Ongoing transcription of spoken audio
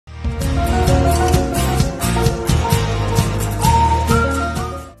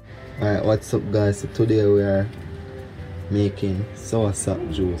What's up guys, so today we are making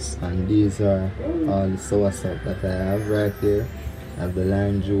soursop juice, and these are all the soursop that I have right here. I have the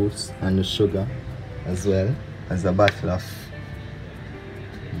lime juice and the sugar, as well as a bottle of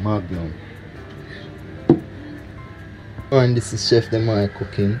Magnum. And this is Chef Demoy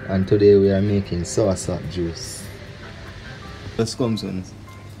cooking, and today we are making soursop juice. Just comes on.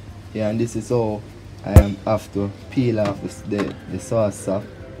 Yeah, and this is how I have to peel off the soursop.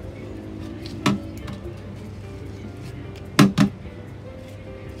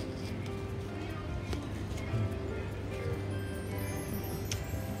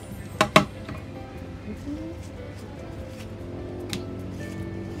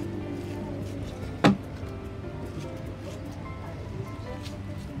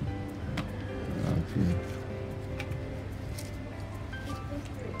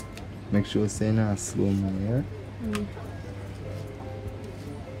 Make sure it's in a slow mo, yeah?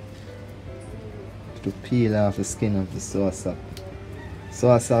 To peel off the skin of the soursop.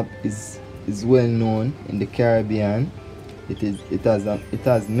 Soursop is well known in the Caribbean. It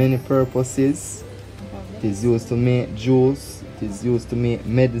has many purposes. It is used to make juice. It is used to make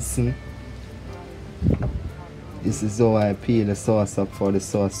medicine. This is how I peel the soursop for the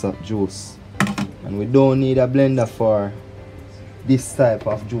soursop juice. And we don't need a blender for this type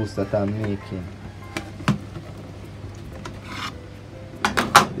of juice that I'm making.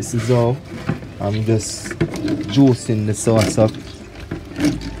 This is how I'm just juicing the soursop.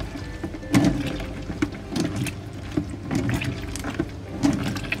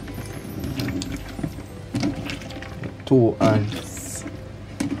 Two hands.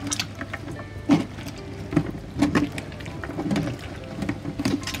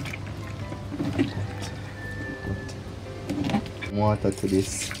 Water to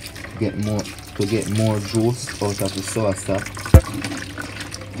this to get more juice out of the soursop.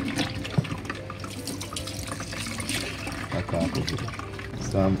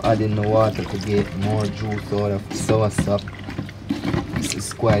 So I'm adding the water to get more juice out of the soursop. This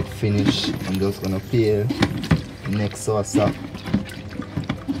is quite finished. I'm just gonna peel the next soursop.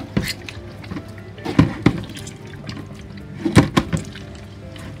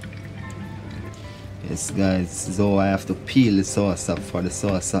 Yes guys, this is how I have to peel the soursop for the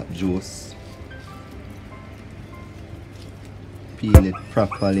soursop juice. Peel it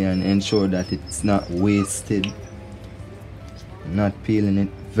properly and ensure that it's not wasted. I'm not peeling it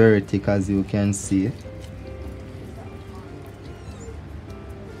very thick, as you can see.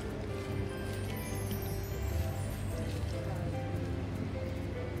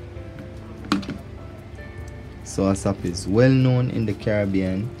 Soursop is well known in the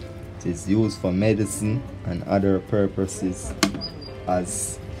Caribbean. It is used for medicine and other purposes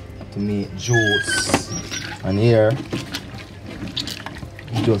as to make juice. And here,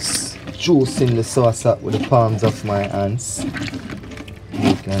 just juicing the soursop with the palms of my hands.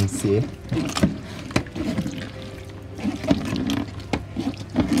 You can see.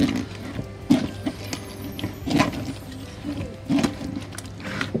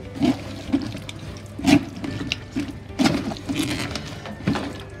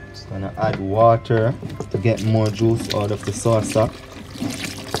 Gonna add water to get more juice out of the soursop.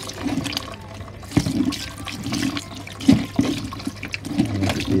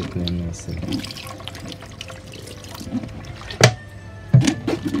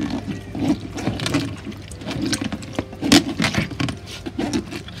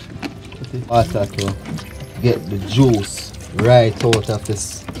 Water to get the juice right out of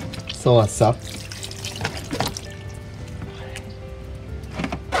this soursop.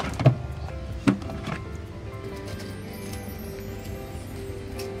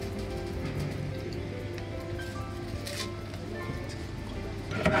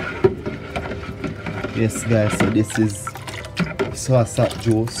 Yes guys, so this is soursop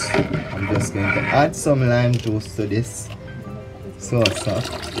juice. I'm just going to add some lime juice to this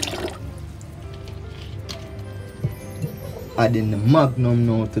soursop. Adding the Magnum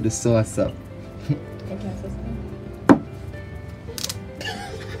now to the soursop.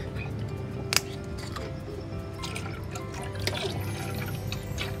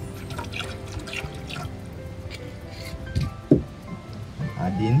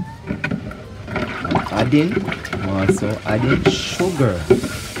 Also adding sugar.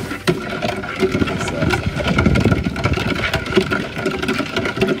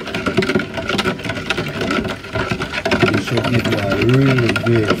 This should give you a really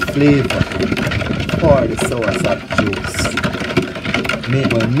great flavor for the soursop juice.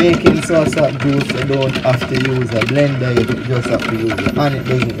 When making soursop juice, you don't have to use a blender, you just have to use it. And it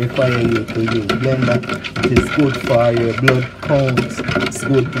doesn't require you to use blender. It is good for your blood count. It's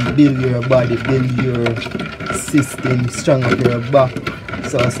good to build your body, build your system, strong up your back.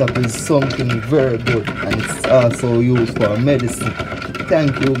 Soursop is something very good, and it's also used for medicine.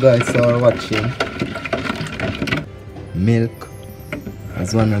 Thank you guys for watching. Milk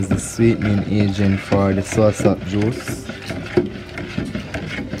as one of the sweetening agent for the soursop juice.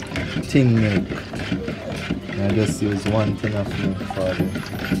 Tin milk. I just use 1 tin of milk for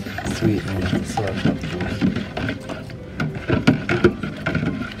the sweetening of the soursop juice.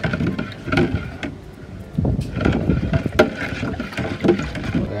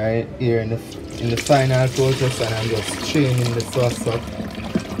 Right here in the final process, and I'm just straining the soursop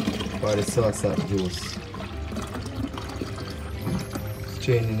for the soursop juice.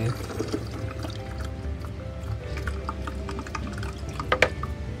 Straining it.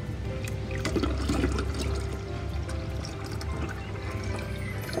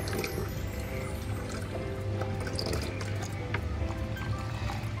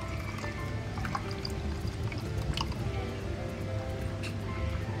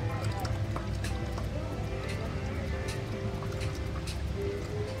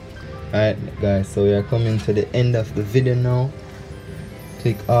 Alright guys, so we are coming to the end of the video now.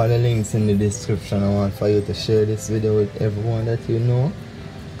 Click all the links in the description. I want for you to share this video with everyone that you know.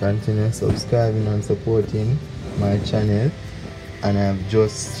 Continue subscribing and supporting my channel. And I've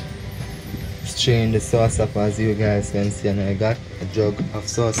just strained the soursop, as you guys can see, and I got a jug of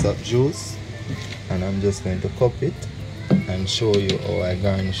soursop juice, and I'm just going to cup it and show you how I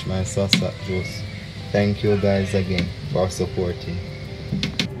garnish my soursop juice. Thank you guys again for supporting.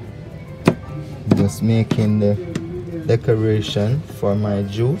 Just making the decoration for my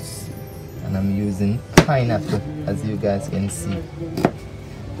juice, and I'm using pineapple, as you guys can see.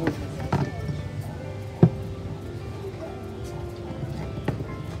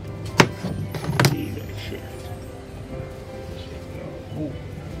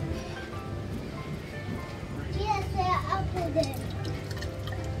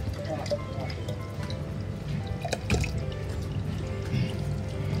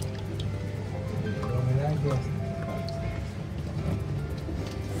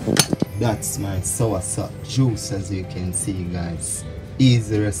 That's my soursop juice, as you can see guys.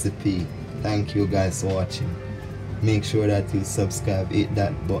 Easy recipe. Thank you guys for watching. Make sure that you subscribe, hit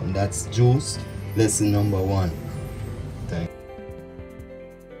that button. That's juice lesson number 1. Thank you.